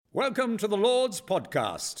Welcome to the Lord's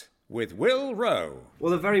Podcast with Will Rowe.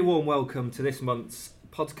 Well, a very warm welcome to this month's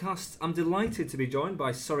podcast. I'm delighted to be joined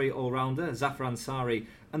by Surrey all-rounder Zafar Ansari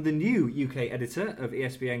and the new UK editor of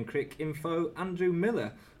ESPN Crick Info, Andrew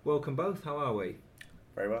Miller. Welcome both. How are we?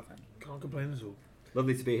 Very well, thank you. Can't complain at all.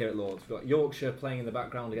 Lovely to be here at Lord's. We've got Yorkshire playing in the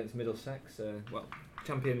background against Middlesex.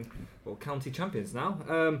 County champions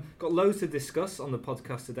now. Got loads to discuss on the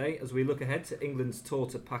podcast today as we look ahead to England's tour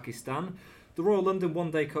to Pakistan, the Royal London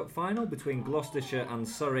One Day Cup final between Gloucestershire and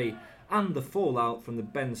Surrey, and the fallout from the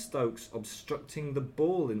Ben Stokes obstructing the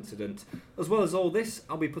ball incident. As well as all this,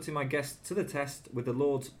 I'll be putting my guests to the test with the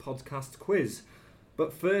Lord's podcast quiz.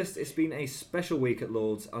 But first, it's been a special week at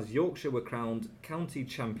Lord's as Yorkshire were crowned county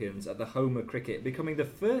champions at the home of cricket, becoming the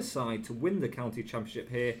first side to win the county championship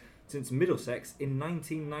here since Middlesex in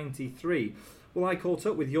 1993. Well, I caught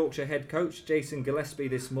up with Yorkshire head coach Jason Gillespie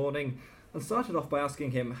this morning and started off by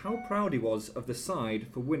asking him how proud he was of the side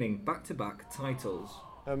for winning back-to-back titles.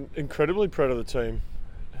 I'm incredibly proud of the team.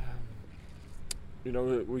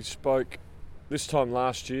 We spoke this time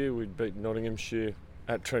last year. We'd beat Nottinghamshire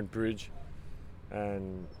at Trent Bridge,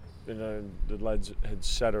 and the lads had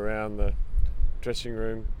sat around the dressing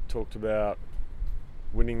room, talked about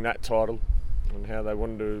winning that title and how they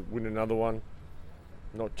wanted to win another one,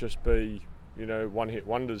 not just be one-hit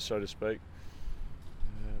wonders, so to speak.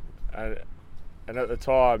 And at the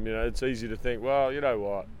time, it's easy to think, well, you know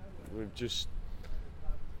what, we've just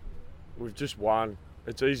won.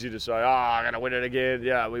 It's easy to say, I'm going to win it again.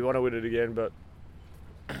 Yeah, we want to win it again, but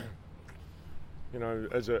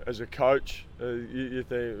as a coach, you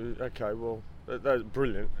think, okay, well, that's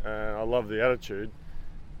brilliant, and I love the attitude,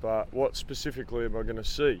 but what specifically am I going to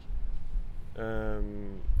see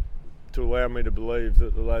to allow me to believe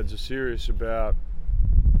that the lads are serious about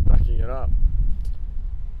backing it up?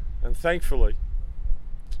 And thankfully,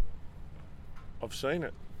 I've seen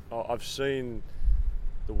it. I've seen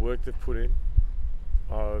the work they've put in.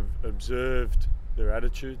 I've observed their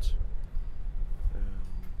attitudes.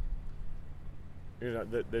 They've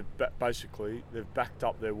backed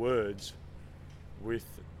up their words with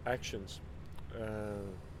actions.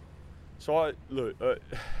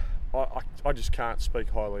 I just can't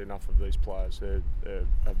speak highly enough of these players. They're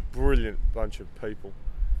a brilliant bunch of people,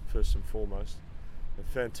 first and foremost. They're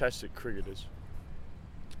fantastic cricketers,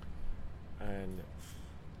 and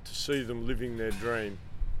to see them living their dream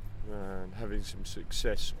and having some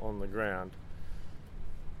success on the ground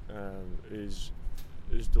is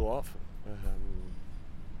delightful.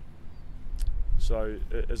 So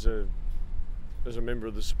as a member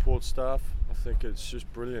of the support staff, I think it's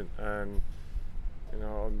just brilliant, and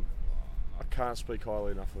I can't speak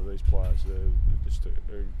highly enough of these players. They're just a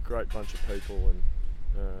great bunch of people,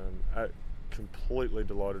 and completely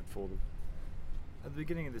delighted for them. At the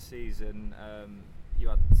beginning of the season, you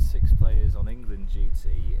had 6 players on England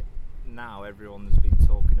duty. Now everyone has been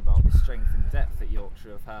talking about the strength and depth that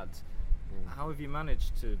Yorkshire have had. How have you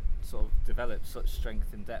managed to sort of develop such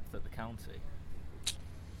strength and depth at the county?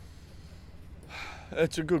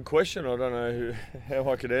 It's a good question. I don't know how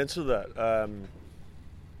I could answer that.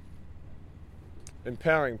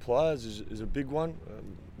 Empowering players is a big one.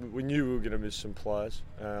 We knew we were going to miss some players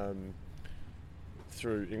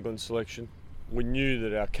through England selection. We knew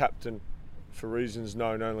that our captain, for reasons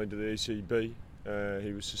known only to the ECB,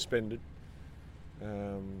 he was suspended.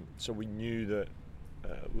 So we knew that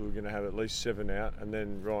we were going to have at least 7 out, and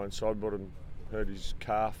then Ryan Sidebottom hurt his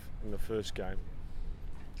calf in the first game.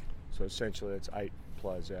 So essentially that's 8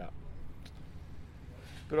 players out.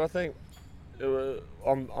 But I think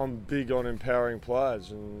I'm big on empowering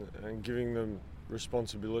players and giving them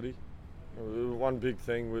responsibility. One big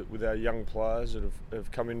thing with our young players that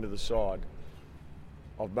have come into the side,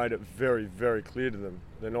 I've made it very, very clear to them.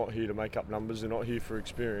 They're not here to make up numbers. They're not here for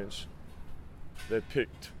experience. They're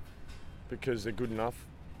picked because they're good enough,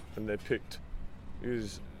 and they're picked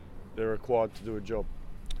because they're required to do a job.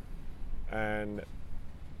 And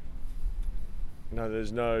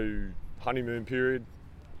there's no honeymoon period.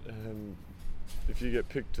 If you get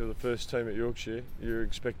picked to the first team at Yorkshire, you're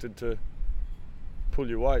expected to pull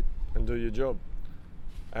your weight and do your job,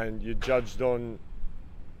 and you're judged on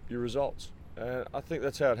your results. And I think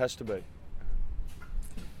that's how it has to be.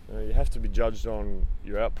 You have to be judged on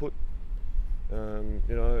your output.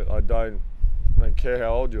 I don't care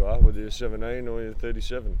how old you are, whether you're 17 or you're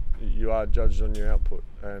 37. You are judged on your output,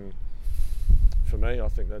 and for me, I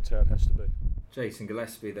think that's how it has to be. Jason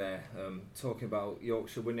Gillespie there, talking about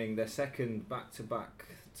Yorkshire winning their second back-to-back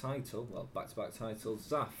title. Well, back-to-back titles.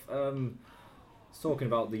 Zaf, talking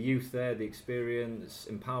about the youth there, the experience,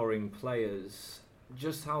 empowering players.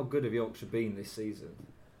 Just how good have Yorkshire been this season?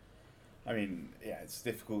 I mean, yeah, it's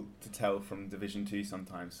difficult to tell from Division 2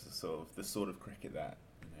 sometimes the sort of cricket that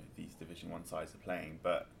these Division 1 sides are playing.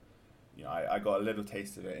 But I got a little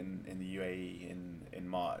taste of it in the UAE in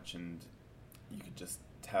March, and you could just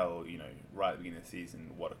tell right at the beginning of the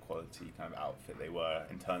season what a quality kind of outfit they were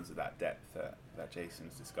in terms of that depth that Jason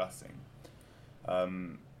was discussing.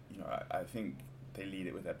 I think they lead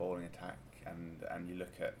it with their bowling attack, and you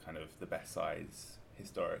look at kind of the best sides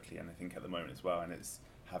historically, and I think at the moment as well, and it's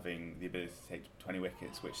having the ability to take 20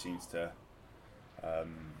 wickets, which seems to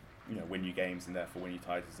win you games and therefore win you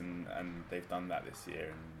titles, and they've done that this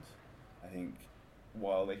year. And I think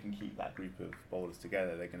while they can keep that group of bowlers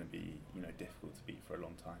together, they're going to be difficult to beat for a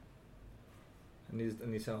long time.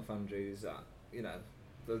 And yourself, Andrew, is that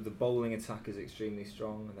the bowling attack is extremely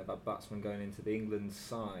strong, and they've had batsmen going into the England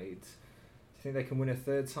side. Do you think they can win a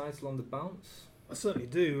third title on the bounce? I certainly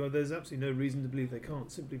do. There's absolutely no reason to believe they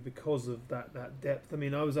can't, simply because of that depth. I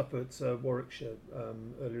mean, I was up at Warwickshire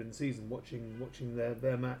earlier in the season watching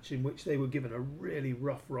their match, in which they were given a really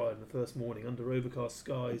rough ride in the first morning under overcast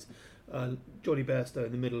skies. Johnny Bairstow,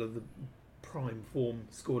 in the middle of the prime form,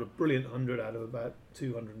 scored a brilliant 100 out of about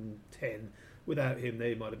 210. Without him,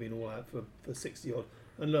 they might have been all out for 60 odd.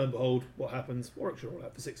 And lo and behold, what happens? Warwickshire all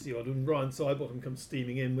out for 60 odd, and Ryan Sidebottom comes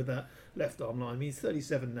steaming in with that left arm line. I mean, he's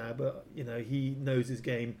 37 now, but he knows his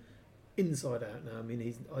game inside out now. I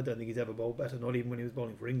mean, I don't think he's ever bowled better, not even when he was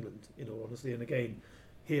bowling for England, in all honesty. And again,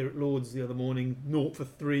 here at Lords the other morning, 0 for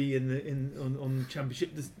 3 on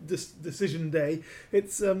Championship decision day.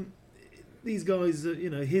 It's these guys,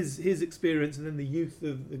 his experience, and then the youth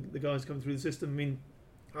of the guys coming through the system. I mean,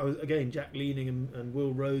 again, Jack Leaning and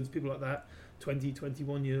Will Rhodes, people like that, 20,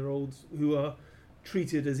 21-year-olds who are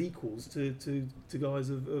treated as equals to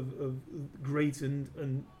guys of great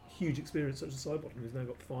and huge experience, such as Sidebottom, who's now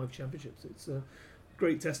got 5 championships. It's a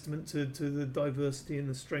great testament to the diversity and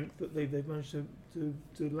the strength that they've managed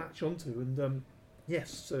to latch onto. And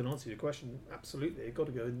yes, so in answer to your question, absolutely, they've got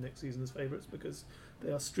to go in next season as favourites, because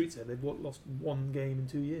they are streets ahead. They've lost 1 game in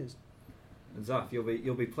 2 years. And Zaf,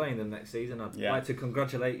 you'll be playing them next season. I'd like to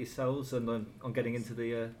congratulate yourselves on getting into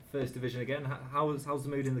the first division again. How's the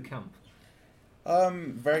mood in the camp?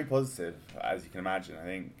 Very positive, as you can imagine. I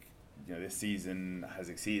think this season has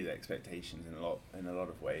exceeded expectations in a lot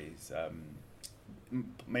of ways.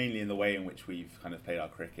 Mainly in the way in which we've kind of played our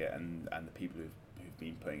cricket and the people who've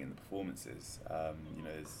been putting in the performances.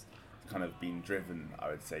 There's kind of been driven, I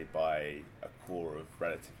would say, by a core of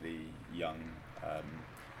relatively young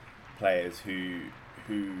players who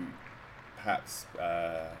perhaps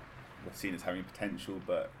were seen as having potential,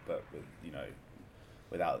 but with,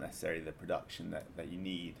 without necessarily the production that you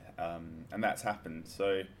need, and that's happened.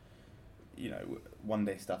 So one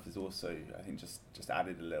day stuff is also, I think, just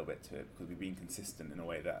added a little bit to it, because we've been consistent in a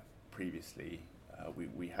way that previously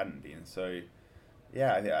we hadn't been. So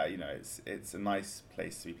it's a nice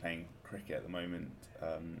place to be playing cricket at the moment,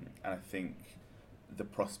 and I think the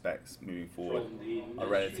prospects moving forward are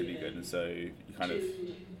relatively good, and so you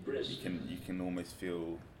can almost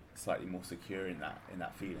feel slightly more secure in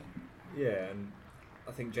that feeling. Yeah, and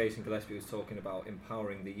I think Jason Gillespie was talking about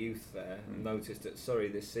empowering the youth there. And noticed at Surrey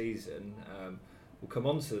this season, we'll come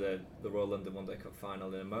on to the Royal London One Day Cup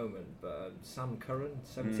final in a moment, but Sam Curran,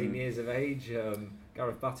 17 years of age,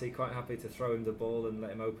 Gareth Batty quite happy to throw him the ball and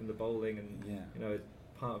let him open the bowling, and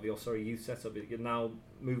part of your Surrey youth setup, you're now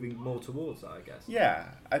moving more towards that, I guess. Yeah,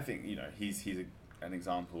 I think he's an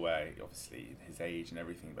example where obviously his age and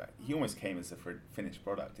everything, but he almost came as a finished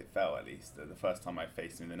product. It felt, at least, the first time I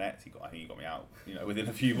faced him in the nets, I think he got me out, within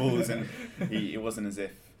a few balls, and it wasn't as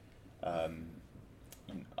if.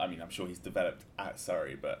 I'm sure he's developed at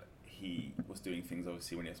Surrey, but he was doing things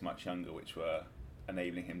obviously when he was much younger, which were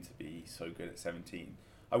enabling him to be so good at 17.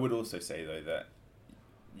 I would also say though that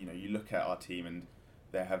you look at our team and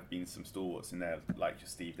there have been some stalwarts in there, like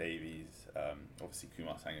Steve Davies, obviously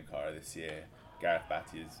Kumar Sangakkara this year. Gareth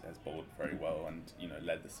Batty has bowled very well and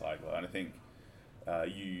led the side well. And I think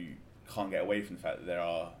you can't get away from the fact that there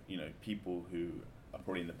are people who are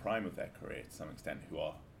probably in the prime of their career to some extent, who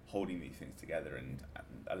are holding these things together and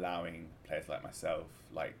allowing players like myself,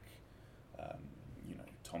 like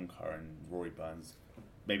Tom Curran, Rory Burns,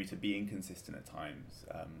 maybe to be inconsistent at times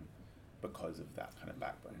because of that kind of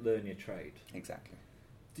backbone. Learn your trade. Exactly.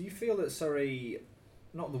 Do you feel that Surrey,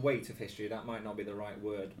 not the weight of history, that might not be the right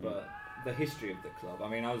word, but the history of the club? I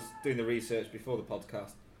mean, I was doing the research before the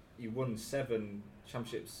podcast. You won 7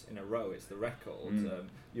 championships in a row. It's the record.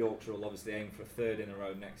 Yorkshire will obviously aim for a 3rd in a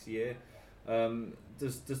row next year.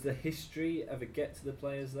 Does the history ever get to the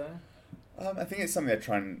players there? I think it's something they're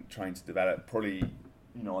trying to develop, probably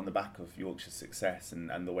on the back of Yorkshire's success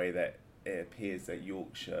and the way that it appears that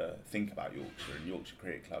Yorkshire think about Yorkshire and Yorkshire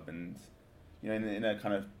Cricket Club, and in a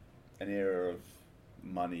kind of an era of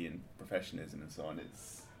money and professionalism and so on,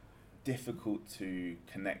 it's difficult to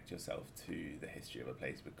connect yourself to the history of a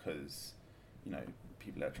place because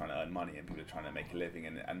people are trying to earn money and people are trying to make a living,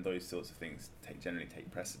 and those sorts of things generally take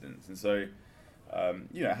precedence. And so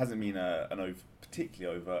it hasn't been an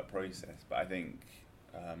particularly overt process, but I think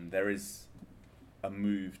there is a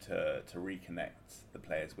move to reconnect the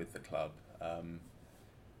players with the club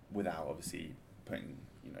without obviously putting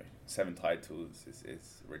 7 titles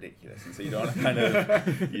is ridiculous, and so you don't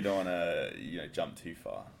want to jump too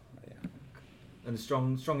far. Yeah. And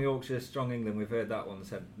strong Yorkshire, strong England. We've heard that one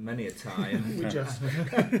said many a time. We just.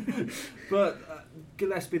 But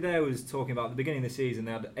Gillespie there was talking about at the beginning of the season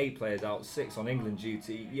they had 8 players out, 6 on England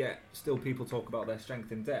duty. Yet still people talk about their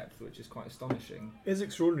strength in depth, which is quite astonishing. It's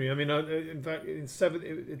extraordinary. I mean, in fact, in 7,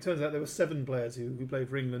 it turns out there were 7 players who played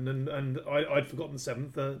for England, and I'd forgotten the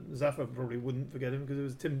 7th. Zafar probably wouldn't forget him because it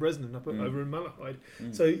was Tim Bresnan over in Malahide.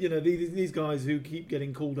 So these guys who keep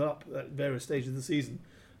getting called up at various stages of the season.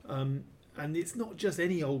 And it's not just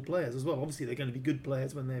any old players as well. Obviously, they're going to be good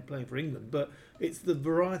players when they're playing for England, but it's the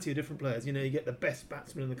variety of different players. You get the best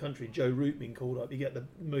batsman in the country, Joe Root, being called up. You get the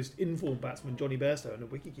most informed batsman, Johnny Bairstow, and a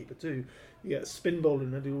wicketkeeper too. You get a spin bowler,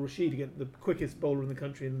 Adil Rashid. You get the quickest bowler in the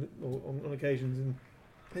country on occasions, and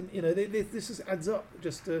this just adds up.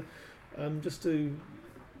 Just to,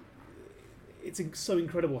 it's so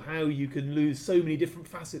incredible how you can lose so many different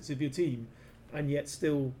facets of your team, and yet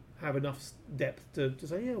still have enough depth to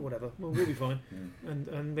say, yeah, whatever, we'll be fine.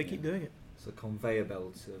 And they keep doing it. It's a conveyor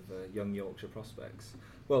belt of young Yorkshire prospects.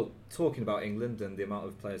 Well, talking about England and the amount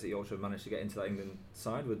of players that Yorkshire have managed to get into that England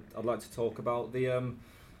side, I'd like to talk about the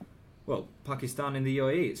Pakistan in the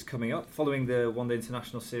UAE. It's coming up following the one-day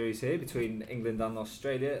international series here between England and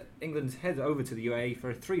Australia. England head over to the UAE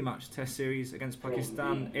for a 3-match test series against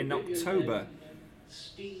Pakistan in October.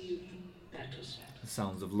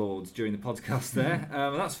 Sounds of Lords during the podcast there.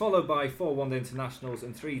 That's followed by 4 one-day internationals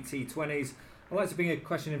and 3 T20s. I'd like to bring a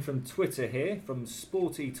question in from Twitter here, from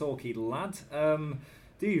Sporty Talky Lad.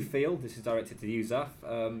 Do you feel, this is directed to you, Zaf,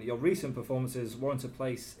 your recent performances warrant a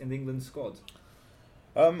place in the England squad?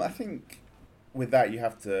 I think with that you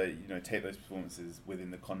have to take those performances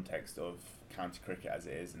within the context of county cricket as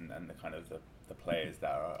it is, and the kind of the players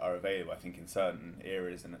that are available. I think in certain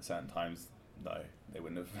eras and at certain times, no, they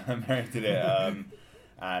wouldn't have merited it.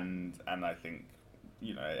 And I think,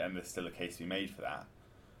 and there's still a case to be made for that.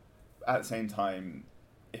 At the same time,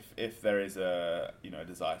 if there is a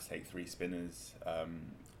desire to take 3 spinners,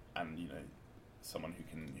 and someone who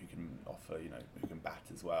can offer who can bat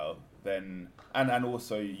as well, then and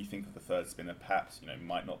also you think of the 3rd spinner perhaps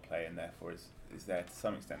might not play and therefore is there to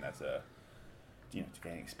some extent as a to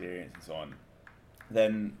gain experience and so on,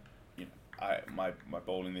 then my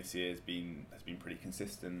bowling this year has been pretty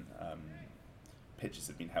consistent. Pitches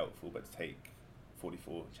have been helpful, but to take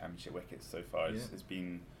 44 championship wickets so far has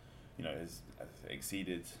been, has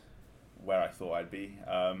exceeded where I thought I'd be.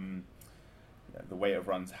 The weight of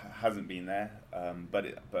runs hasn't been there,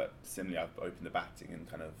 but similarly I've opened the batting and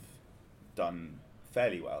kind of done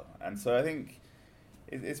fairly well. And so I think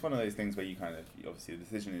it's one of those things where you kind of, obviously the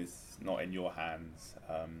decision is not in your hands.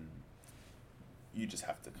 You just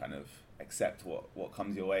have to kind of accept what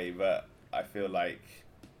comes your way. But I feel like,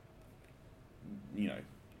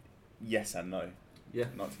 yes and no. Yeah.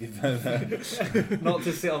 Not to give them not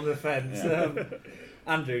to sit on the fence. Yeah.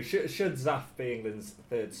 Andrew, should Zaf be England's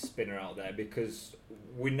 3rd spinner out there? Because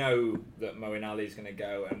we know that Moeen Ali is going to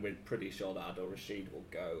go, and we're pretty sure that Adil Rashid will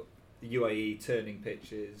go. The UAE turning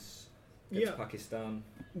pitches against Pakistan.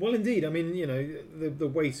 Well, indeed. I mean, the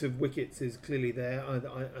weight of wickets is clearly there,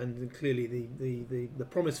 and clearly the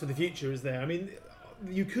promise for the future is there. I mean,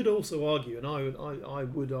 you could also argue, and I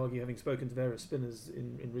would argue, having spoken to various spinners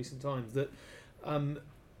in recent times, that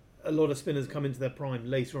a lot of spinners come into their prime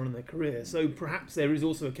later on in their career. So perhaps there is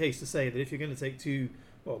also a case to say that if you're going to take 2,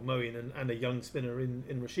 Moeen and a young spinner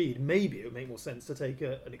in Rashid, maybe it would make more sense to take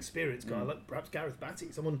an experienced guy like perhaps Gareth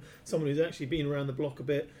Batty, someone who's actually been around the block a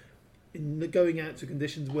bit, going out to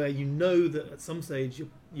conditions where that at some stage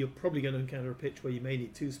you're probably going to encounter a pitch where you may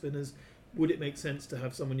need 2 spinners. Would it make sense to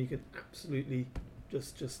have someone you can absolutely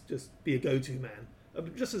just be a go-to man?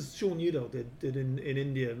 Just as Sean Udall did in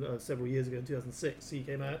India several years ago in 2006. He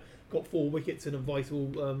came out, got 4 wickets in a vital,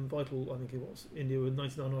 I think it was, India were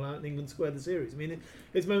 99 all out and England squared the series. I mean,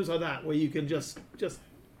 it's moments like that where you can just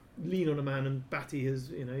lean on a man, and Batty has,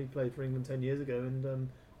 he played for England 10 years ago, and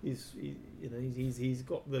he's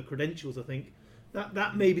got the credentials, I think.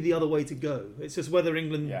 That may be the other way to go. It's just whether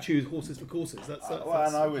England choose horses for courses. That's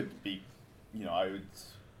and I would be,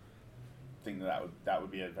 think that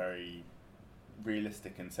would be a very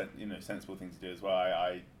realistic and sensible thing to do as well.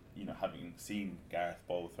 I having seen Gareth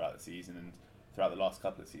bowl throughout the season and throughout the last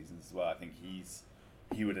couple of seasons as well, I think he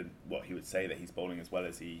would say that he's bowling as well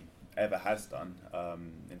as he ever has done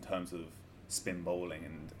in terms of spin bowling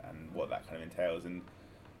and what that kind of entails. And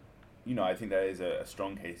I think there is a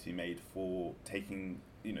strong case to be made for taking.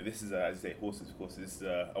 This is as I say, horses. Of course, this is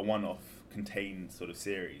a one-off contained sort of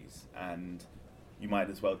series, and you might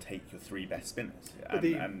as well take your 3 best spinners.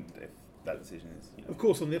 And if that decision is, of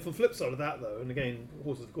course, on the flip side of that though, and again,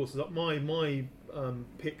 horses of course is up. My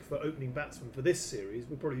pick for opening batsman for this series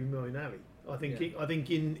would probably be Moeen Ali. I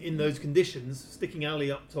think in those conditions, sticking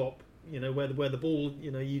Ali up top, where the ball,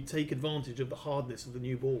 you take advantage of the hardness of the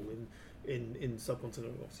new ball in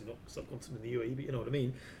subcontinent, obviously not subcontinent in the UAE, but you know what I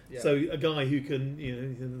mean. Yeah. So a guy who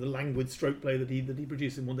can, the languid stroke play that he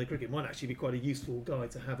produced in one-day cricket might actually be quite a useful guy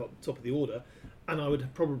to have up top of the order. And I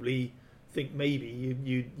would probably think maybe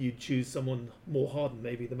you'd choose someone more hardened,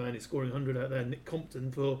 maybe the man who's scoring 100 out there, Nick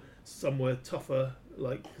Compton, for somewhere tougher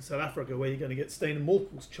like South Africa, where you're going to get Steyn and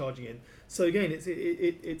Morkles charging in. So again,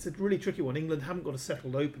 it's a really tricky one. England haven't got a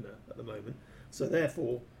settled opener at the moment, so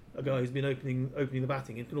therefore a guy who's been opening the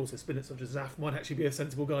batting and can also spin it, such as Zaf, might actually be a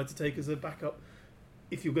sensible guy to take as a backup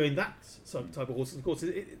if you're going that type of horses. Of course,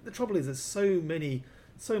 the trouble is there's so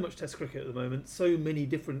much Test cricket at the moment, so many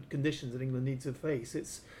different conditions that England need to face.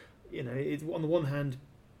 It's on the one hand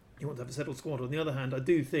you want to have a settled squad. On the other hand, I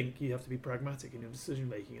do think you have to be pragmatic in your decision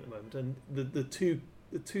making at the moment. And the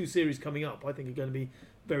two series coming up, I think, are going to be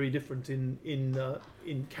very different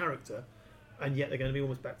in character, and yet they're going to be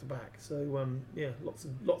almost back to back. So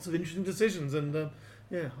lots of interesting decisions, and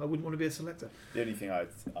I wouldn't want to be a selector. The only thing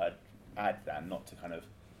I'd add then, not to kind of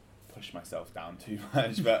push myself down too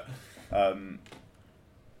much, but I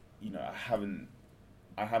haven't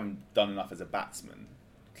done enough as a batsman,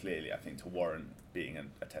 clearly, I think, to warrant being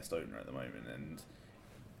a Test opener at the moment. And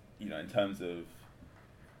in terms of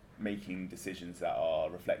making decisions that are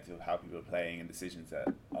reflective of how people are playing and decisions that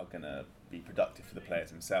are going to be productive for the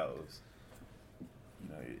players themselves,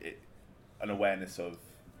 an awareness of,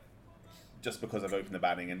 just because I've opened the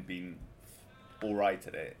batting and been all right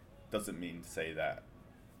at it doesn't mean to say that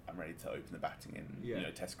I'm ready to open the batting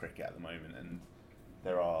in Test cricket at the moment. And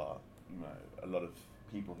there are a lot of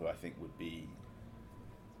people who I think would be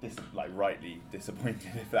rightly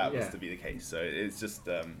disappointed if that was to be the case. So it's just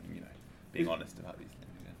being honest about these things.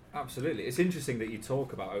 Yeah. Absolutely, it's interesting that you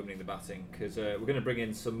talk about opening the batting, because we're going to bring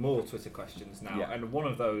in some more Twitter questions now, and one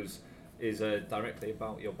of those is directly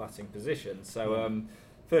about your batting position. So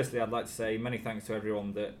firstly, I'd like to say many thanks to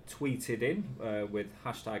everyone that tweeted in with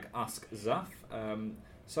hashtag #AskZaf.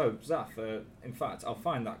 So Zaf, in fact, I'll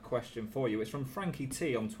find that question for you. It's from Frankie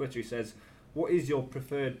T on Twitter. He says, what is your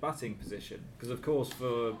preferred batting position? Because of course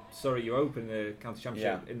for Surrey you open the county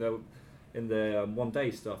championship, in the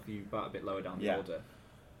one-day stuff you bat a bit lower down the order.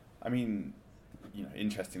 I mean,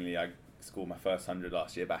 interestingly, I scored my first 100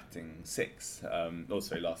 last year batting 6.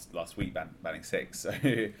 Also last week batting 6. So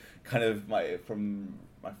kind of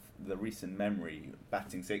the recent memory,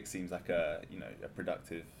 batting 6 seems like a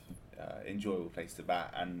productive, enjoyable place to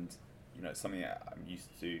bat, and it's something that I'm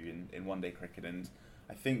used to in one-day cricket, and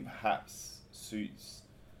I think perhaps suits.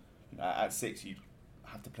 At 6 you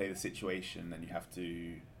have to play the situation, and you have to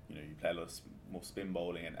you play a lot more spin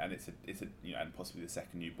bowling, and it's a and possibly the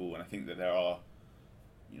second new ball, and I think that there are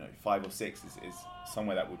 5 or 6 is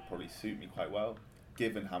somewhere that would probably suit me quite well,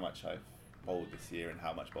 given how much I've bowled this year and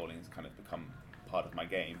how much bowling has kind of become part of my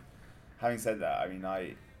game. Having said that, I mean,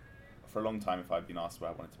 for a long time, if I'd been asked where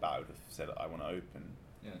I wanted to bat, I would have said I want to open.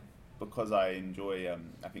 Yeah. Because I enjoy,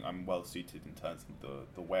 I think I'm well suited in terms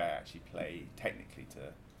of the way I actually play technically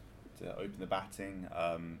to open the batting.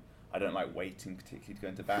 I don't like waiting particularly to go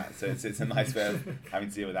into bat, so it's a nice way of having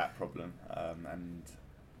to deal with that problem.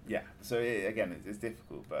 So it's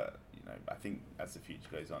difficult, but I think as the future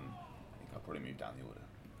goes on, I think I'll probably move down the order.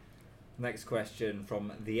 Next question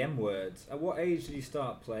from the M Words. At what age did you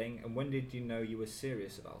start playing, and when did you know you were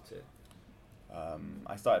serious about it?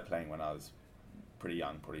 I started playing when I was pretty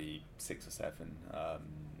young, probably 6 or 7,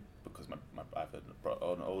 because I have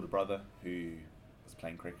an older brother who was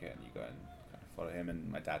playing cricket, and you go and kind of follow him,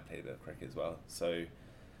 and my dad played a bit of cricket as well. So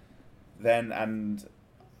then, and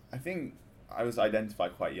I think I was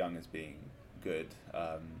identified quite young as being good,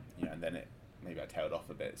 and then maybe I tailed off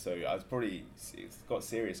a bit. So I was probably got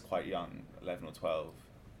serious quite young, 11 or 12,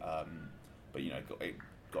 but it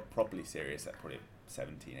got properly serious at probably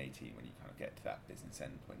 17, 18 when you kind of get to that business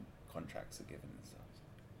end when contracts are given and stuff.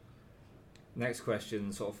 Next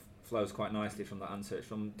question sort of flows quite nicely from that answer. It's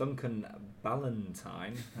from Duncan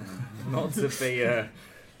Ballantyne, not to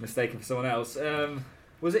be mistaken for someone else.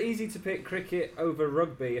 Was it easy to pick cricket over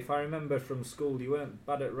rugby? If I remember from school, you weren't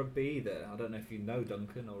bad at rugby either. I don't know if you know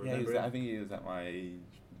Duncan or remember I think he was at my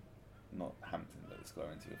age, not Hampton, but the school I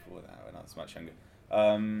went to before that when I was much younger.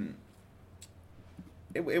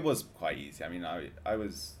 It was quite easy. I mean, I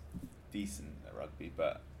was decent at rugby,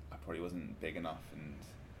 but I probably wasn't big enough, and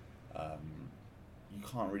you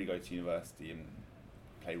can't really go to university and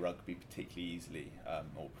play rugby particularly easily,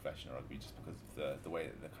 or professional rugby, just because of the way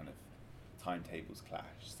that the kind of timetables clash.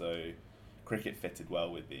 So cricket fitted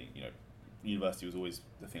well with being, university was always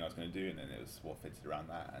the thing I was going to do, and then it was what fitted around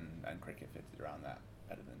that, and cricket fitted around that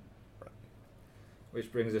better than rugby.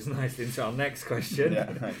 Which brings us nicely into our next question. Yeah,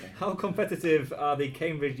 okay. How competitive are the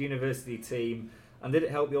Cambridge University team, and did it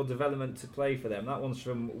help your development to play for them? That one's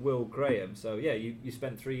from Will Graham. So yeah, you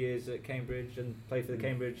spent 3 years at Cambridge and played for the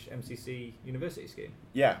Cambridge MCC University scheme.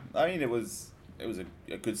 Yeah, I mean it was a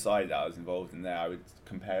good side that I was involved in there. I would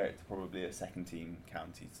compare it to probably a second team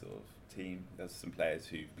county sort of team. There's some players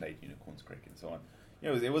who played unicorns cricket and so on.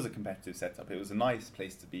 It was a competitive setup. It was a nice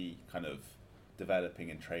place to be kind of developing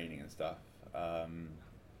and training and stuff.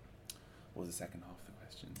 What was the second half of the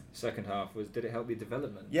question? Second half was, did it help your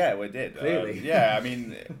development? Yeah, well, it did. Clearly. I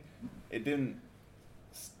mean, it didn't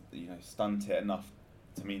stunt it enough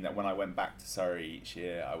to mean that when I went back to Surrey each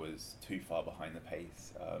year, I was too far behind the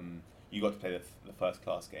pace. You got to play the first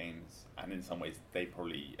class games, and in some ways they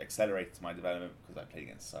probably accelerated my development because I played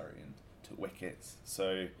against Surrey and took wickets.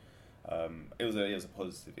 So it was a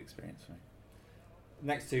positive experience for me.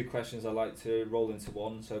 Next two questions I'd like to roll into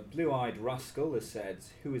one. So Blue Eyed Rascal has said,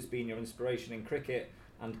 who has been your inspiration in cricket?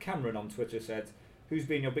 And Cameron on Twitter said, who's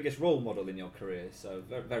been your biggest role model in your career? So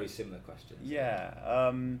very, very similar questions.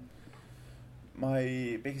 Yeah.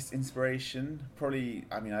 My biggest inspiration, probably,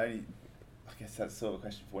 I guess that's sort of a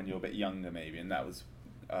question for when you're a bit younger maybe, and that was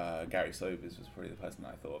Gary Sobers was probably the person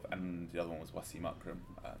that I thought of, and the other one was Wasim Akram.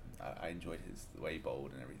 I enjoyed the way he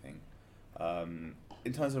bowled and everything.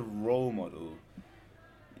 In terms of role model,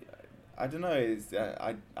 I don't know.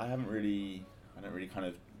 I don't really kind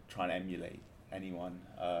of try and emulate anyone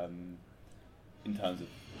in terms of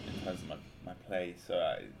my play. So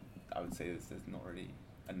I would say there's not really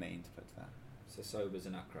a name to put to that. So Sobers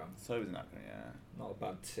and Akram. Sobers and Akram, yeah. Not a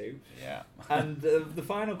bad two. Yeah. And the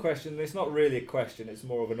final question, it's not really a question, it's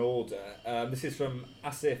more of an order. This is from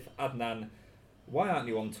Asif Adnan. Why aren't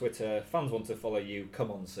you on Twitter? Fans want to follow you.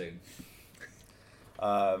 Come on soon.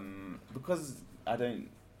 Because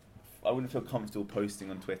I wouldn't feel comfortable posting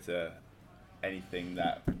on Twitter anything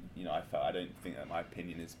that I don't think that my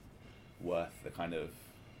opinion is worth the kind of,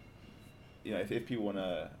 if people want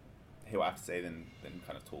to hear what I have to say, then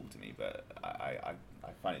kind of talk to me. But I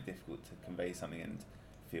find it difficult to convey something and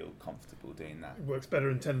feel comfortable doing that. It works better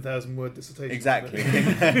in 10,000 word dissertation. Exactly.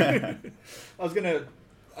 I was going to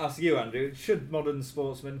ask you, Andrew, should modern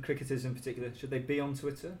sportsmen, cricketers in particular, should they be on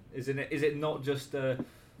Twitter? Is it not just a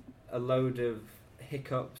load of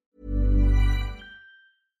hiccups?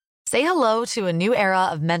 Say hello to a new era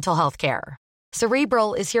of mental health care.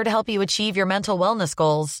 Cerebral is here to help you achieve your mental wellness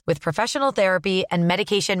goals with professional therapy and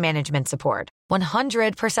medication management support.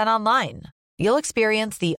 100% online. You'll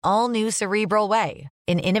experience the all-new Cerebral Way,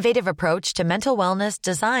 an innovative approach to mental wellness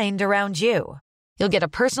designed around you. You'll get a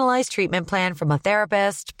personalized treatment plan from a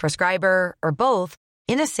therapist, prescriber, or both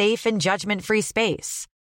in a safe and judgment-free space.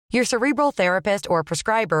 Your Cerebral therapist or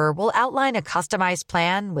prescriber will outline a customized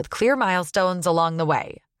plan with clear milestones along the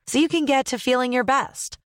way, so you can get to feeling your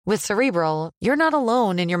best. With Cerebral, you're not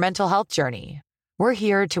alone in your mental health journey. We're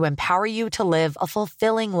here to empower you to live a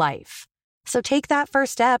fulfilling life. So take that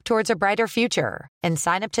first step towards a brighter future and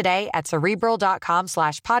sign up today at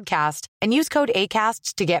Cerebral.com/podcast and use code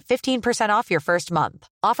ACAST to get 15% off your first month.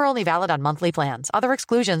 Offer only valid on monthly plans. Other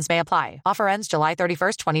exclusions may apply. Offer ends July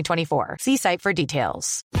 31st, 2024. See site for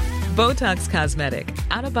details. Botox Cosmetic,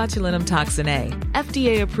 out of botulinum toxin A,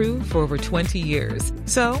 FDA approved for over 20 years.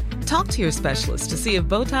 So, talk to your specialist to see if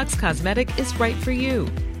Botox Cosmetic is right for you.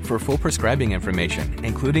 For full prescribing information,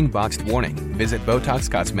 including boxed warning, visit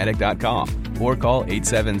BotoxCosmetic.com or call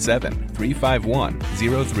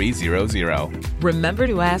 877-351-0300. Remember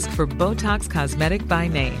to ask for Botox Cosmetic by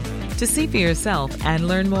name. To see for yourself and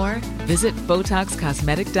learn more, visit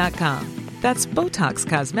BotoxCosmetic.com. That's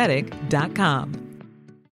BotoxCosmetic.com.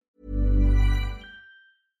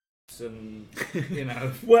 And,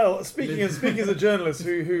 Well, speaking as a journalist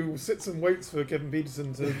who sits and waits for Kevin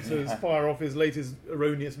Peterson to fire off his latest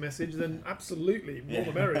erroneous message, then absolutely, more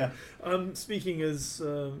the merrier. Speaking as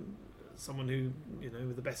someone who,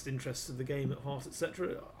 with the best interests of the game at heart,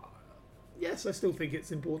 etc., yes, I still think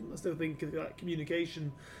it's important. I still think that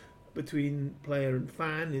communication between player and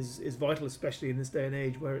fan is vital, especially in this day and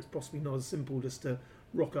age where it's possibly not as simple just to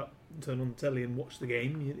rock up and turn on the telly and watch the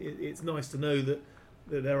game. It's nice to know that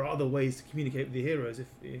there are other ways to communicate with your heroes.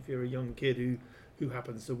 If you're a young kid who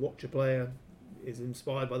happens to watch a player, is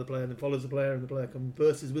inspired by the player, and then follows the player, and the player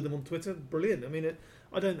converses with them on Twitter, brilliant. I mean,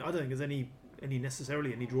 I don't think there's any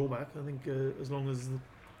necessarily any drawback. I think as long as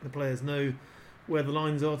the players know where the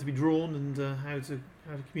lines are to be drawn and how to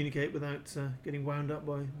communicate without getting wound up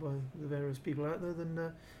by the various people out there,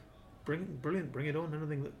 then brilliant, bring it on.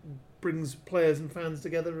 Anything that brings players and fans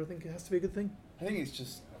together, I think it has to be a good thing. I think it's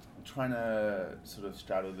just trying to sort of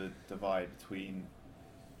straddle the divide between,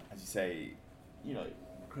 as you say,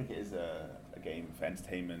 cricket is a game for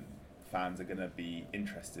entertainment. Fans are going to be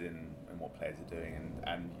interested in what players are doing,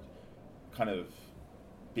 and kind of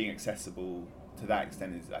being accessible to that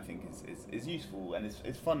extent is useful, and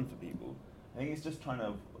it's fun for people. I think it's just trying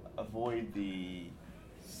to avoid the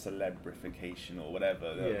celebrification or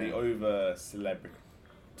whatever, the over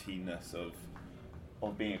celebrityness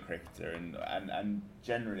of being a cricketer, and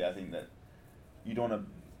generally I think that you don't want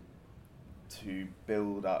to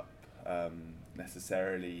build up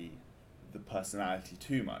necessarily the personality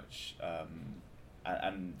too much,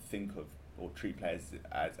 and think of or treat players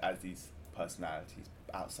as these personalities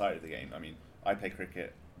outside of the game. I mean, I play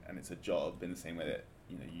cricket and it's a job in the same way that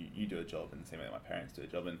you do a job, in the same way that my parents do a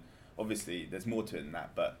job, and obviously there's more to it than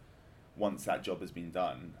that, but once that job has been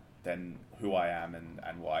done, then who I am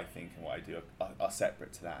and what I think and what I do are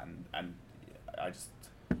separate to that, and I just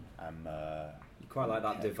am you quite like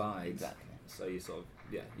that divide. Exactly. So you sort of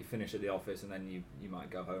you finish at the office and then you might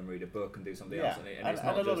go home, read a book and do something else, and it's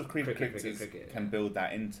not a lot just of cricketers can build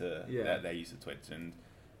that into their use of Twitter, and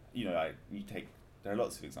there are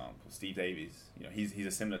lots of examples. Steve Davies, he's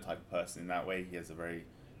a similar type of person in that way. He has a very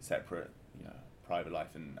separate private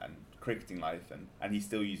life and cricketing life, and he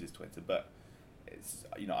still uses Twitter, but it's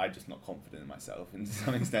I'm just not confident in myself in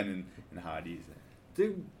some extent in how I'd use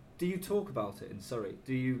it. Do you talk about it in Surrey?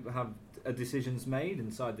 Do you have decisions made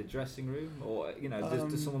inside the dressing room, or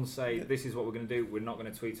does someone say this is what we're going to do? We're not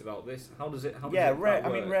going to tweet about this. How does it? I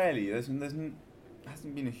mean, rarely. There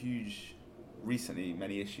hasn't been a huge recently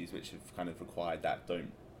many issues which have kind of required that.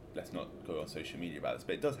 Let's not go on social media about this,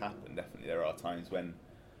 but it does happen. Definitely, there are times when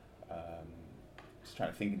just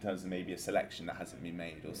trying to think in terms of maybe a selection that hasn't been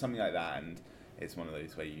made or something like that, and it's one of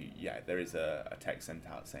those where there is a text sent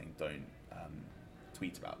out saying don't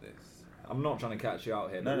tweet about this. I'm not trying to catch you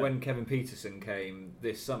out here, but when Kevin Peterson came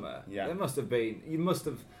this summer, there must have been,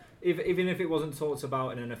 even if it wasn't talked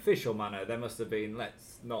about in an official manner, there must have been,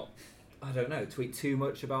 let's not, I don't know, tweet too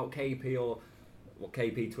much about KP, or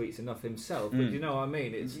KP tweets enough himself, but you know what I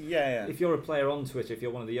mean? It's if you're a player on Twitter, if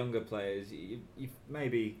you're one of the younger players, you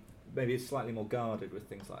maybe it's slightly more guarded with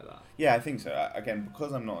things like that. Yeah, I think so. Again,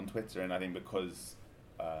 because I'm not on Twitter, and I think because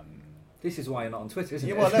this is why you're not on Twitter, isn't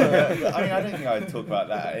it? Well, no, I mean, I don't think I would talk about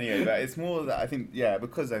that anyway, but it's more that I think,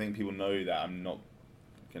 because I think people know that I'm not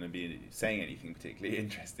going to be saying anything particularly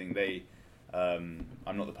interesting. I'm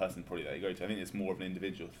not the person probably that they go to. I think it's more of an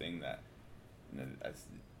individual thing that, as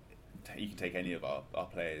you can take any of our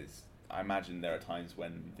players. I imagine there are times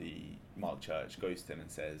when the Mark Church goes to him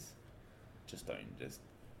and says, just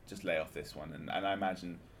lay off this one. And I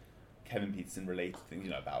imagine Kevin Peterson related things,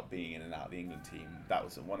 about being in and out of the England team. That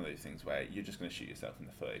was one of those things where you're just going to shoot yourself in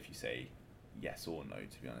the foot if you say yes or no,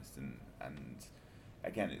 to be honest. And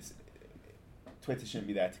again, Twitter shouldn't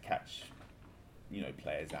be there to catch,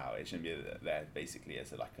 players out. It shouldn't be there basically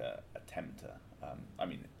as a tempter.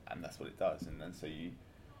 And that's what it does. And so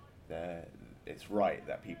it's right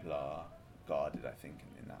that people are guarded, I think,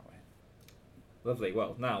 in that way. Lovely.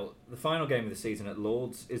 Well, now, the final game of the season at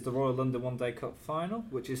Lord's is the Royal London One Day Cup final,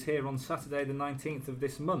 which is here on Saturday the 19th of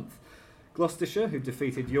this month. Gloucestershire, who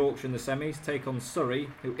defeated Yorkshire in the semis, take on Surrey,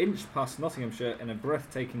 who inched past Nottinghamshire in a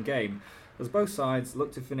breathtaking game, as both sides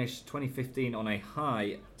look to finish 2015 on a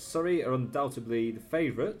high. Surrey are undoubtedly the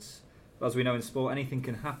favourites, but as we know in sport, anything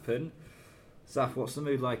can happen. Zaf, what's the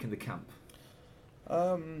mood like in the camp?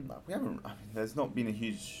 There's not been a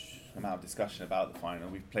huge amount of discussion about the final.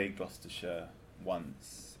 We've played Gloucestershire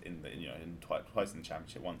once twice in the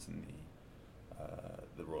Championship, once in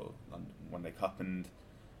the Royal London One Day Cup, and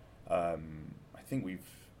I think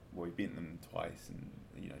we've beaten them twice and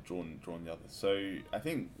drawn the others. So I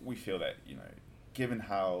think we feel that given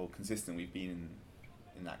how consistent we've been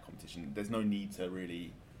in that competition, there's no need to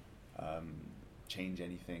really change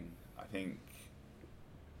anything. I think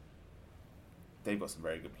they've got some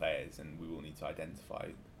very good players, and we will need to identify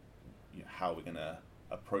how we're going to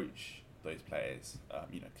approach those players.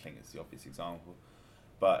 Klinger's the obvious example,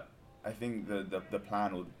 but I think the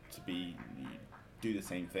plan ought to be do the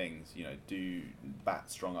same things. Do bat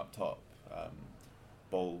strong up top,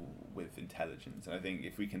 bowl with intelligence, and I think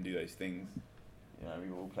if we can do those things,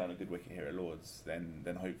 we will play on a good wicket here at Lords. Then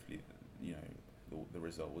hopefully, the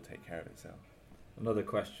result will take care of itself. Another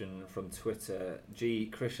question from Twitter.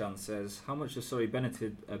 G. Krishan says, how much has Surrey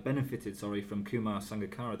benefited from Kumar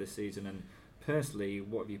Sangakkara this season, and personally,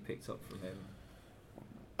 what have you picked up from him?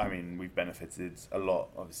 I mean, we've benefited a lot,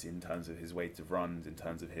 obviously, in terms of his weight of runs, in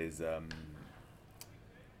terms of his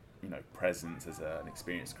presence as an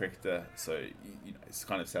experienced cricketer. So it's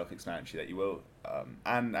kind of self-explanatory that you will.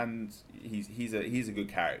 And he's a good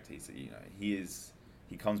character.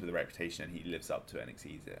 He comes with a reputation and he lives up to it and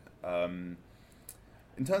exceeds it.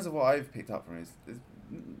 In terms of what I've picked up from him, there's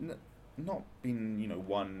not been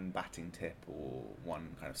one batting tip or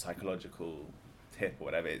one kind of psychological tip or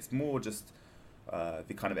whatever. It's more just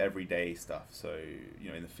the kind of everyday stuff. So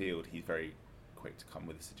in the field, he's very quick to come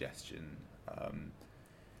with a suggestion.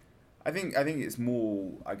 I think it's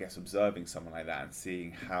more, I guess, observing someone like that and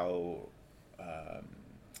seeing how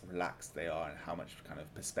relaxed they are and how much kind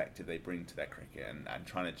of perspective they bring to their cricket, and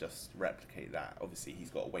trying to just replicate that. Obviously, he's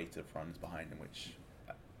got a weight of runs behind him, which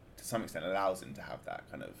to some extent allows him to have that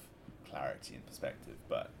kind of clarity and perspective.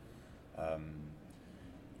 But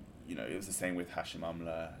it was the same with Hashim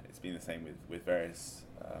Amla. It's been the same with various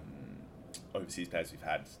overseas players we've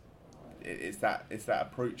had. It's that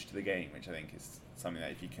approach to the game, which I think is something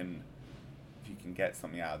that if you can get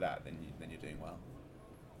something out of that, then you're doing well.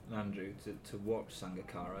 Andrew, to watch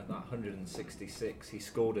Sangakkara, that 166 he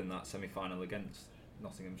scored in that semi-final against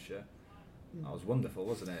Nottinghamshire, that was wonderful,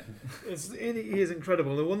 wasn't it? He is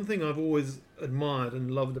incredible. The one thing I've always admired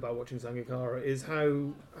and loved about watching Sangakkara is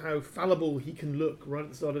how fallible he can look right at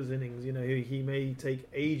the start of his innings. He may take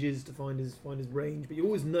ages to find his range, but you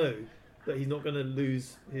always know that he's not going to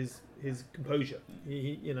lose his composure.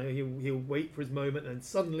 He'll wait for his moment, and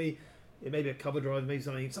suddenly it may be a cover drive, maybe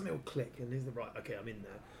something will click, and he's right. Okay, I'm in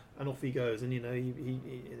there, and off he goes. And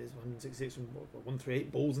there's 166 from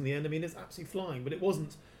 138 balls in the end. I mean, it's absolutely flying, but it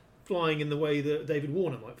wasn't flying in the way that David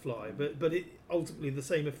Warner might fly. But it ultimately the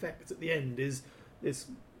same effect at the end is this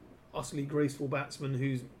utterly graceful batsman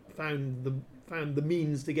who's found the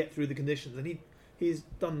means to get through the conditions, and he's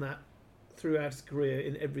done that throughout his career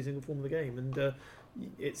in every single form of the game, and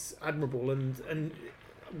it's admirable. And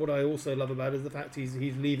what I also love about it is the fact he's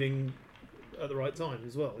leaving at the right time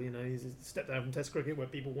as well. He's stepped down from Test cricket where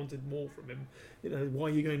people wanted more from him. Why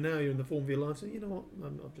are you going now? You're in the form of your life. So you know what?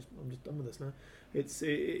 I'm just done with this now.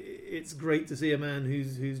 It's great to see a man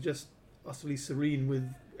who's just utterly serene with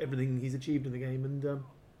everything he's achieved in the game,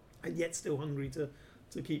 and yet still hungry to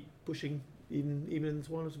keep pushing even in the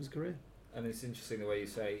twilight of his career. And it's interesting the way you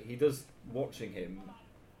say he does. Watching him,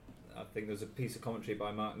 I think there's a piece of commentary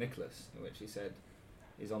by Mark Nicholas in which he said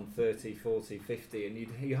he's on 30, 40, 50, and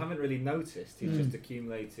you haven't really noticed. He's just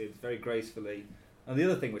accumulated very gracefully. And the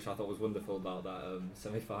other thing which I thought was wonderful about that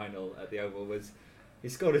semi-final at the Oval was he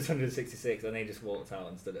scored his 166 and then he just walked out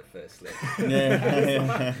and stood at first slip.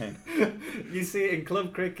 You see it in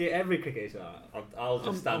club cricket, every cricket. I'll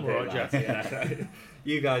just stand here. Right, yeah.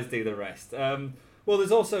 You guys do the rest. Well,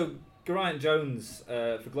 there's also Geraint Jones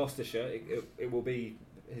for Gloucestershire. It will be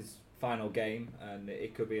his final game, and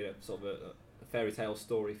it could be a sort of a fairy tale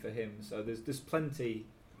story for him. So there's plenty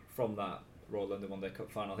from that Royal London One Day Cup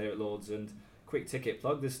final here at Lords. And quick ticket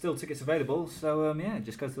plug, there's still tickets available. So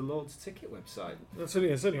just go to the Lords ticket website.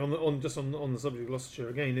 Certainly on the subject of Gloucestershire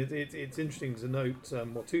again, it's interesting to note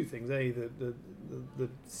two things. The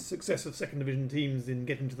success of second division teams in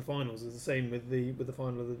getting to the finals is the same with the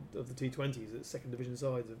final of the T20s. That second division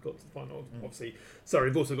sides have got to the final. Obviously, Surrey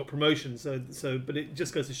have also got promotion. But it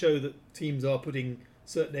just goes to show that teams are putting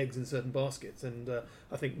certain eggs in certain baskets, and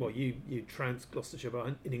I think you trounced Gloucestershire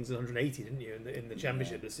by innings 180, didn't you, in the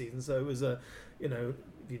championship this season? So it was if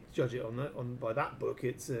you judge it by that book,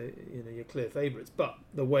 it's your clear favourites. But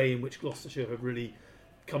the way in which Gloucestershire have really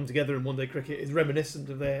come together in one-day cricket is reminiscent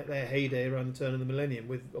of their heyday around the turn of the millennium,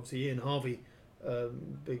 with obviously Ian Harvey.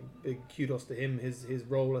 Big kudos to him. His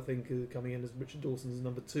role, I think, coming in as Richard Dawson's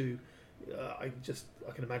number 2. I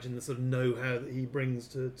can imagine the sort of know-how that he brings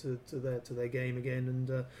to their game again,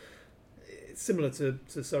 and it's similar to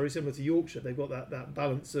Surrey, similar to Yorkshire. They've got that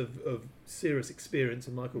balance of serious experience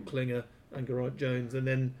in Michael Klinger and Geraint Jones, and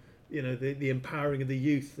then the empowering of the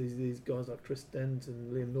youth. These guys like Chris Dent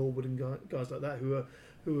and Liam Norwood and guys like that who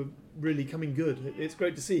are really coming good. It's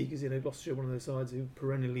great to see, because Gloucestershire are one of those sides who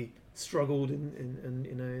perennially struggled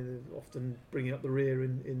and they're often bringing up the rear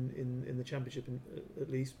in the championship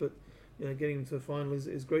at least, but. Getting into the final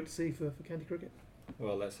is great to see for county cricket.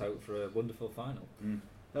 Well, let's hope for a wonderful final.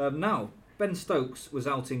 Now, Ben Stokes was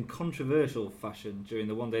out in controversial fashion during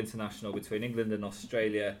the one-day international between England and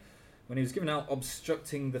Australia when he was given out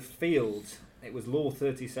obstructing the field. It was Law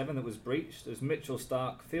 37 that was breached as Mitchell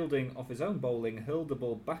Starc, fielding off his own bowling, hurled the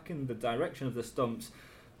ball back in the direction of the stumps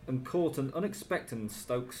and caught an unexpected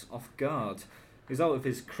Stokes off guard. He was out of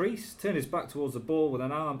his crease, turned his back towards the ball with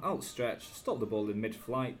an arm outstretched, stopped the ball in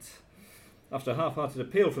mid-flight. After a half-hearted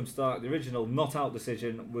appeal from Starc, the original not-out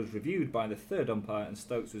decision was reviewed by the third umpire and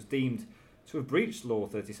Stokes was deemed to have breached Law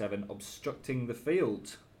 37, obstructing the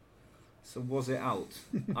field. So was it out?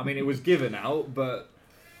 I mean, it was given out, but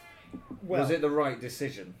was it the right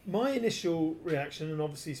decision? My initial reaction, and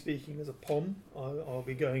obviously speaking as a POM, I'll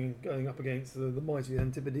be going up against the mighty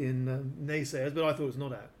Antipodean naysayers, but I thought it was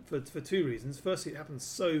not out for two reasons. Firstly, it happened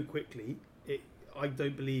so quickly. I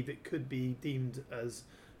don't believe it could be deemed as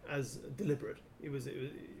deliberate.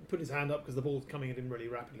 It put his hand up because the ball was coming at him really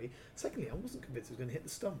rapidly. Secondly, I wasn't convinced it was going to hit the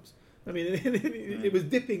stumps. I mean, it was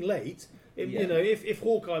dipping late. You know, if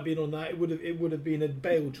Hawkeye had been on that, it would have been a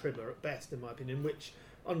bail trimmer at best, in my opinion. Which,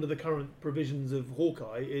 under the current provisions of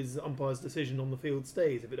Hawkeye, is umpire's decision on the field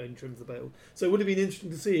stays if it only trims the bail. So it would have been interesting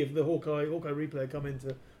to see if the Hawkeye replay had come in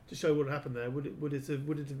to show what happened there. Would it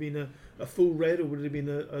have been a full red or would it have been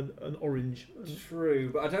an orange? True,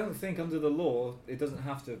 but I don't think under the law it doesn't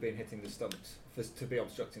have to have been hitting the stumps to be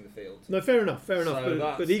obstructing the field. No, fair enough.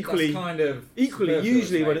 So but equally,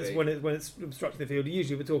 usually when it's obstructing the field,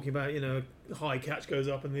 usually we're talking about a high catch goes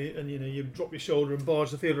up and you drop your shoulder and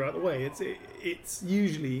barge the fielder out of the way. It's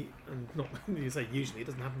usually, and not you say usually, it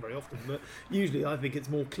doesn't happen very often, but usually I think it's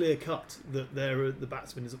more clear cut that the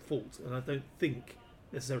batsman is at fault, and I don't think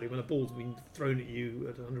necessarily when a ball's been thrown at you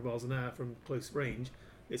at 100 miles an hour from close range,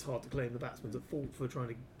 it's hard to claim the batsman's at fault for trying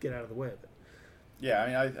to get out of the way of it. Yeah, I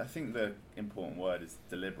mean, I think the important word is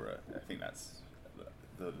deliberate. I think that's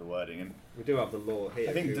the wording. And we do have the law here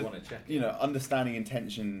I think if we want to check it. Understanding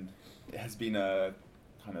intention has been a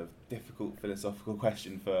kind of difficult philosophical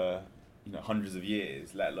question for hundreds of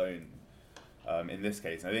years, let alone in this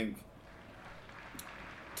case. I think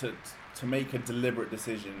to make a deliberate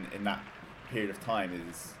decision in that period of time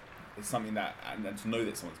is something that, and to know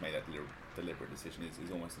that someone's made that deliberate decision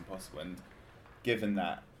is almost impossible. And given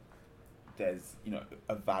that there's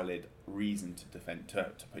a valid reason to defend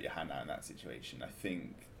to put your hand out in that situation, I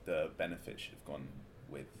think the benefit should have gone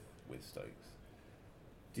with Stokes.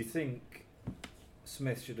 Do you think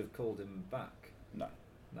Smith should have called him back? No.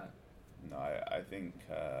 I think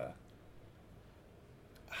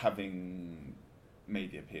having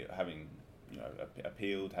made the appeal, having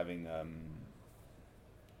appealed, having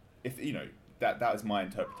if that was my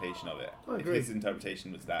interpretation of it. I if agree. his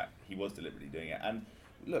interpretation was that he was deliberately doing it, and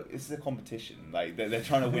look, this is a competition. Like they're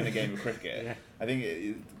trying to win a game of cricket. Yeah. I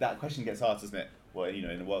think that question gets asked, doesn't it? Well,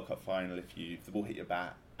 in the World Cup final, if the ball hit your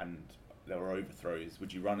bat and there were overthrows,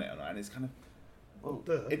 would you run it or not? And it's kind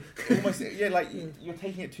of it almost like you're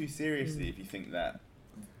taking it too seriously if you think that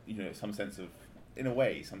some sense of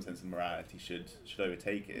morality should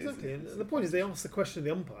overtake it. Exactly, and the point is they asked the question of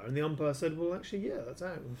the umpire, and the umpire said, "Well, actually, yeah, that's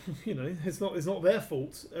out." It's not their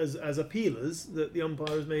fault as appealers that the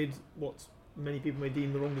umpire has made what many people may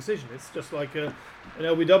deem the wrong decision. It's just like an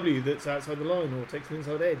LBW that's outside the line or takes an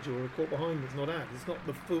inside edge or a caught behind that's not out. It's not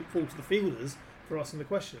the fault of the fielders for asking the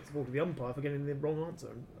question. It's the fault of the umpire for getting the wrong answer.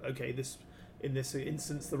 And okay, in this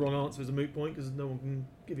instance, the wrong answer is a moot point because no one can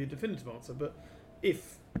give you a definitive answer. But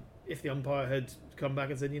if the umpire had come back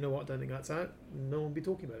and said, "You know what, I don't think that's out," no one would be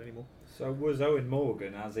talking about it anymore. So was Owen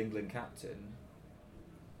Morgan, as England captain,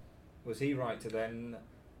 was he right to then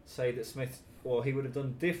say that Smith, or he would have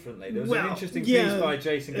done differently? There was an interesting piece by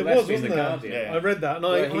Jason Gillespie in The Guardian. Yeah. I read that, and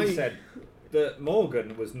where he said that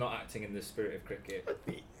Morgan was not acting in the spirit of cricket.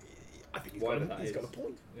 I think he's got a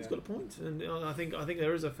point. Yeah. He's got a point, and I think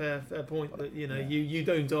there is a fair point that you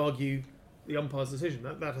don't argue the umpire's decision.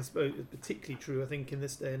 That I suppose is particularly true. I think in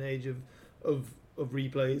this day and age of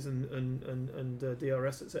replays and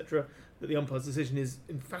DRS etc. that the umpire's decision is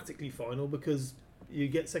emphatically final because you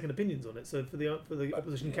get second opinions on it. So for the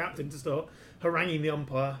opposition captain to start haranguing the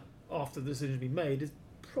umpire after the decision's been made is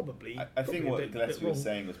probably. I think what Gillespie was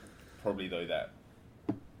saying was probably though that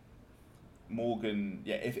Morgan,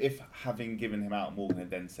 if having given him out, Morgan had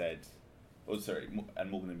then said,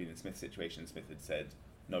 and Morgan had been in Smith's situation, Smith had said,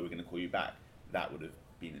 "No, we're going to call you back," that would have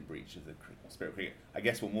been in breach of the spirit of cricket. I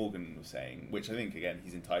guess what Morgan was saying, which I think again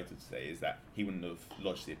he's entitled to say, is that he wouldn't have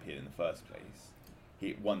lodged the appeal in the first place.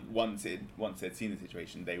 Once they'd seen the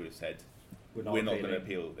situation, they would have said, "We're not going to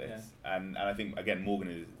appeal this." Yeah. And I think again Morgan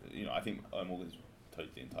is, I think Morgan's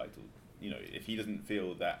totally entitled. If he doesn't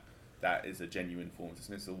feel that is a genuine form of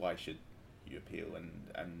dismissal, why should you appeal?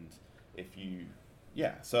 And if you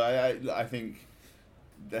Yeah, so I think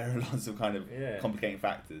there are lots of kind of complicating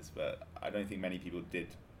factors, but I don't think many people did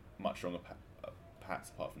much wrong, perhaps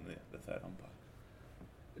apart from the third umpire.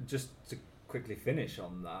 Just to quickly finish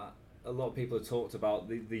on that, a lot of people have talked about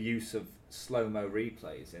the use of slow-mo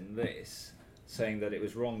replays in this, saying that it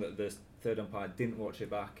was wrong that the third umpire didn't watch it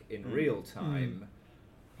back in real time.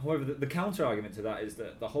 However, the counter-argument to that is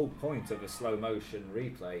that the whole point of a slow-motion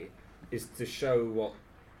replay is to show what,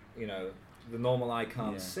 the normal eye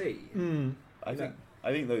can't see. I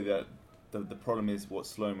think though that the problem is what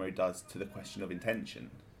slow-mo does to the question of intention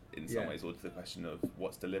in some ways, or to the question of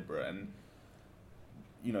what's deliberate, and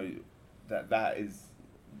that is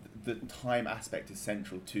the time aspect is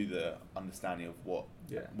central to the understanding of what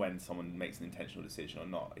when someone makes an intentional decision or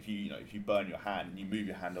not. If you burn your hand and you move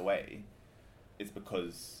your hand away, it's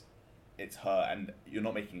because it's hurt and you're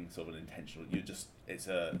not making sort of an intentional. It's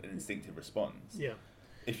an instinctive response. Yeah.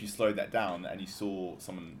 If you slowed that down and you saw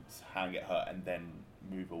someone's hand get hurt and then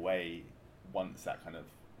move away once that kind of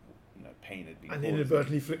pain had been and caused,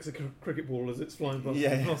 inadvertently flicks a cricket ball as it's flying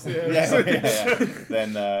past the air.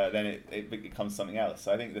 then it becomes something else.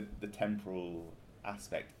 So I think the temporal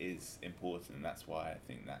aspect is important, and that's why I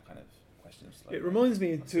think that kind of question of slow. It reminds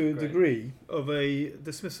me to a degree of a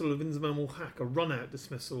dismissal of Inzamam ul-Haq, a run-out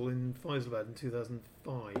dismissal in Faisalabad in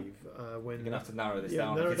 2005. When you're going to have to narrow this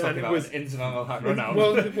down. Narrow if you're talking about Inzamam ul-Haq run-out.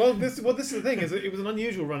 Well, this is the thing. It was an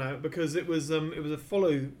unusual run-out because it was a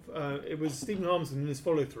follow. It was Stephen Harmison in his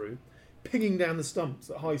follow-through, pinging down the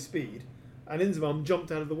stumps at high speed, and Inzamam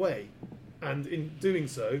jumped out of the way, and in doing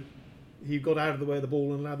so, he got out of the way of the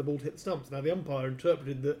ball and allowed the ball to hit the stumps. Now the umpire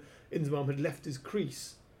interpreted that Inzamam had left his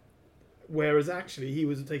crease, whereas actually he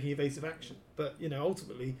was taking evasive action. But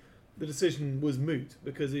ultimately, the decision was moot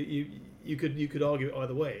because you could argue it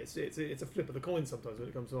either way. It's a flip of the coin sometimes when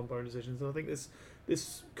it comes to umpiring decisions. And I think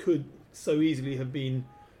this could so easily have been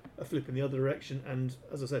a flip in the other direction. And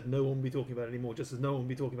as I said, no one will be talking about it anymore. Just as no one will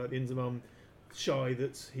be talking about the Inzamam shy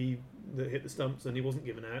that hit the stumps and he wasn't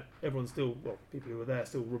given out. Everyone still, people who were there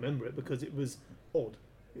still remember it because it was odd.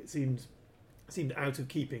 It seemed out of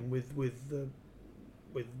keeping with the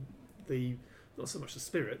not so much the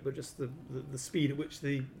spirit, but just the speed at which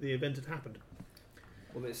the event had happened.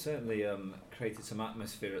 Well, it certainly created some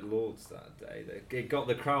atmosphere at Lord's that day. It got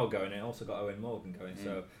the crowd going, and it also got Owen Morgan going.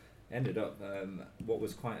 So it ended up what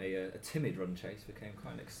was quite a timid run chase became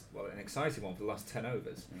quite an exciting one for the last 10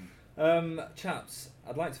 overs. Chaps,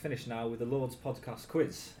 I'd like to finish now with the Lord's podcast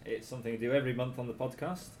quiz. It's something we do every month on the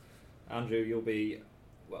podcast. Andrew, you'll be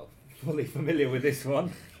fully familiar with this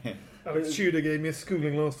one. Alex Tudor gave me a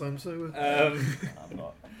schooling last time, so I'm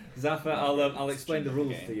not. Zafar, I'll explain the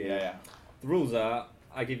rules to you. Yeah. The rules are: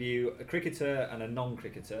 I give you a cricketer and a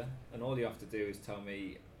non-cricketer, and all you have to do is tell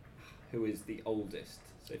me who is the oldest.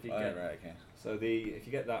 So if you if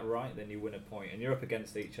you get that right, then you win a point, and you're up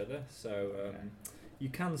against each other. So you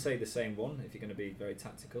can say the same one if you're going to be very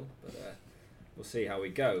tactical, but we'll see how we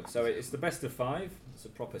go. So it's the best of 5. It's a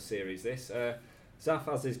proper series. This Zaf,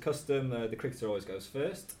 as is custom, the cricketer always goes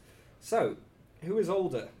first. So, who is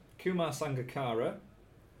older, Kumar Sangakkara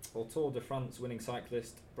or Tour de France winning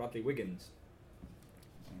cyclist Bradley Wiggins?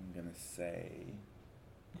 I'm going to say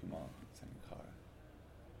Kumar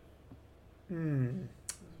Sangakkara.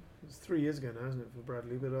 It's 3 years ago now, isn't it, for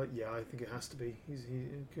Bradley? But I think it has to be.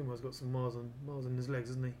 Kumar's got some miles on his legs,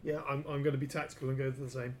 hasn't he? Yeah, I'm going to be tactical and go for the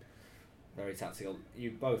same. Very tactical.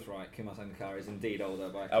 You both right. Kumar Sangakkara is indeed older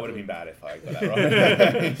by. That would have been bad if I got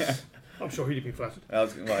that wrong. I'm sure he'd be flattered.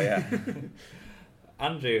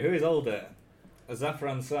 Andrew, who is older, Zafar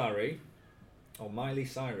Ansari or Miley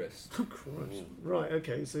Cyrus? Oh, Christ. Right,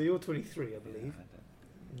 okay, so you're 23, I believe.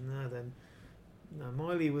 No,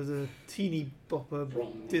 Miley was a teeny bopper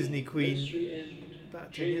Disney queen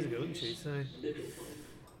about 10 years ago, wasn't she? So,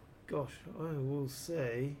 gosh, I'll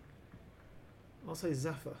say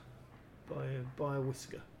Zafar by a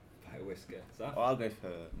whisker. By a whisker. Zaf? I'll go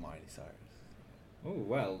for Miley Cyrus. Oh,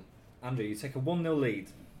 well, Andrew, you take a 1-0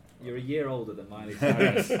 lead. You're a year older than Miley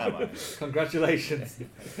Cyrus. Congratulations.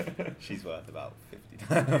 She's worth about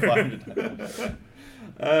 500.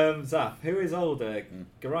 Zaf, who is older,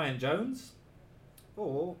 Geraint Jones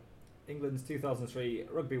or England's 2003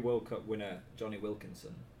 Rugby World Cup winner Johnny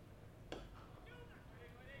Wilkinson?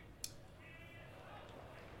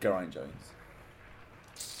 Geraint Jones.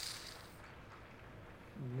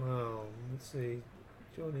 Well, let's see.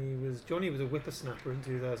 Johnny was a whippersnapper in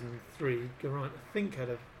 2003. Geraint, I think,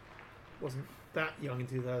 wasn't that young in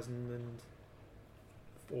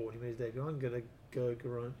 2004 when he made his debut. I'm going to go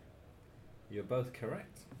Geraint. You're both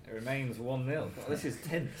correct. It remains 1-0. This is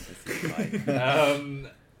tense. This is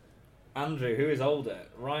Andrew, who is older,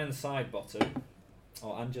 Ryan Sidebottom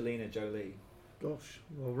or Angelina Jolie? Gosh,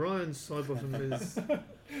 well, Ryan Sidebottom is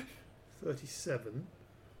 37.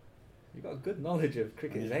 You've got a good knowledge of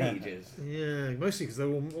cricket's ages. Yeah, mostly because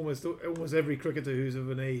almost every cricketer who's of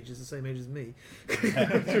an age is the same age as me.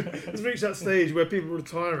 It's reached that stage where people are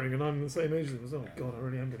retiring and I'm the same age as them. Oh God, I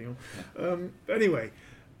really am getting on. But anyway,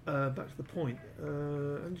 back to the point.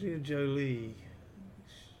 Angelina Jolie.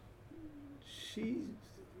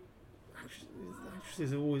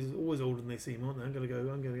 Actresses are always older than they seem, aren't they? I'm gonna go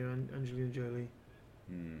Angelina Jolie.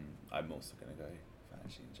 I'm also gonna go for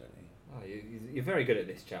Angelina Jolie. Oh, you're very good at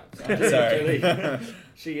this, chap. Sorry.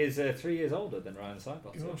 She is 3 years older than Ryan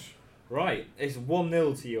Sidebottom. Gosh. Right, it's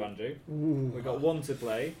 1-0 to you, Andrew. Ooh. We've got one to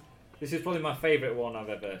play. This is probably my favourite one I've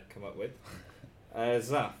ever come up with.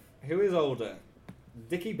 Zaf, who is older,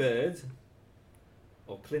 Dickie Bird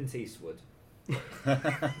or Clint Eastwood?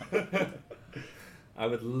 I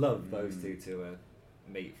would love those two to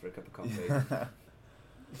meet for a cup of coffee.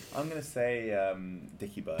 I'm going to say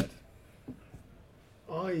Dickie Bird.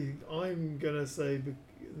 I'm gonna say the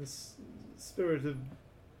spirit of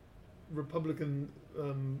Republican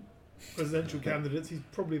presidential candidates. He's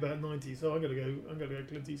probably about 90, so I'm gonna go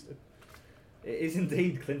Clint Eastwood. It is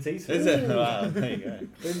indeed Clint Eastwood. Is it? Wow, there you go.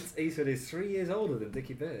 Clint Eastwood is 3 years older than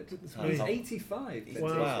Dickie Bird. He's 85. Clint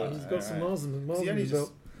Wow, Eastwood. he's got some miles in He only his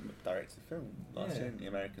just belt. directed a film last year, The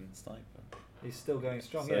American Sniper. He's still going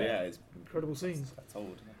strong. So yeah, it's Incredible scenes. That's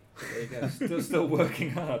old. There you go. Still working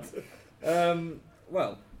hard.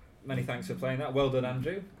 Well, many thanks for playing that. Well done,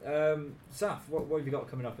 Andrew. Zaf, what have you got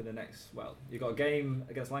coming up in the next? Well, you've got a game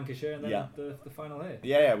against Lancashire and then the final here.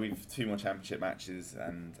 Yeah, we've 2 more championship matches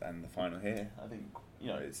and the final here. I think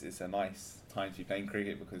it's a nice time to be playing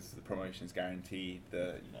cricket because the promotion's guaranteed.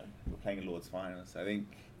 We're playing a Lord's final, so I think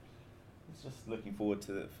it's just looking forward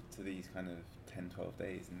to these kind of 10-12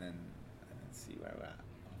 days and then see where we're at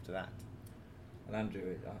after that. And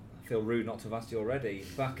Andrew, I feel rude not to have asked you already.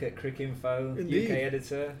 Back at Cricinfo, Indeed. UK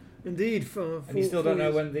editor. Indeed, And you still don't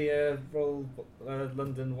know when the Royal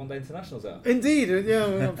London One Day Internationals are? Indeed,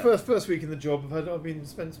 yeah. First week in the job, I've been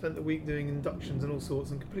spent the week doing inductions and all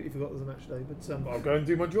sorts, and completely forgot there's a match day. But I'll go and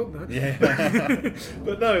do my job now. Yeah.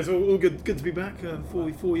 But no, it's all good to be back.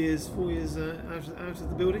 4 years out of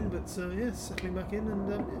the building, but settling back in and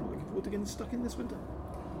looking forward to getting stuck in this winter.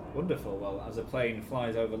 Wonderful. Well, as a plane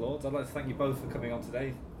flies over Lords, I'd like to thank you both for coming on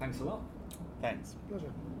today. Thanks a lot. Thanks.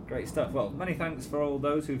 Pleasure. Great stuff. Well, many thanks for all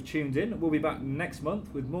those who've tuned in. We'll be back next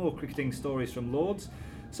month with more cricketing stories from Lords.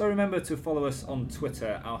 So remember to follow us on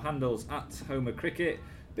Twitter. Our handle's @HomerCricket.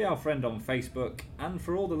 Be our friend on Facebook. And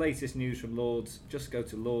for all the latest news from Lords, just go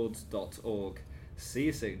to lords.org. See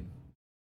you soon.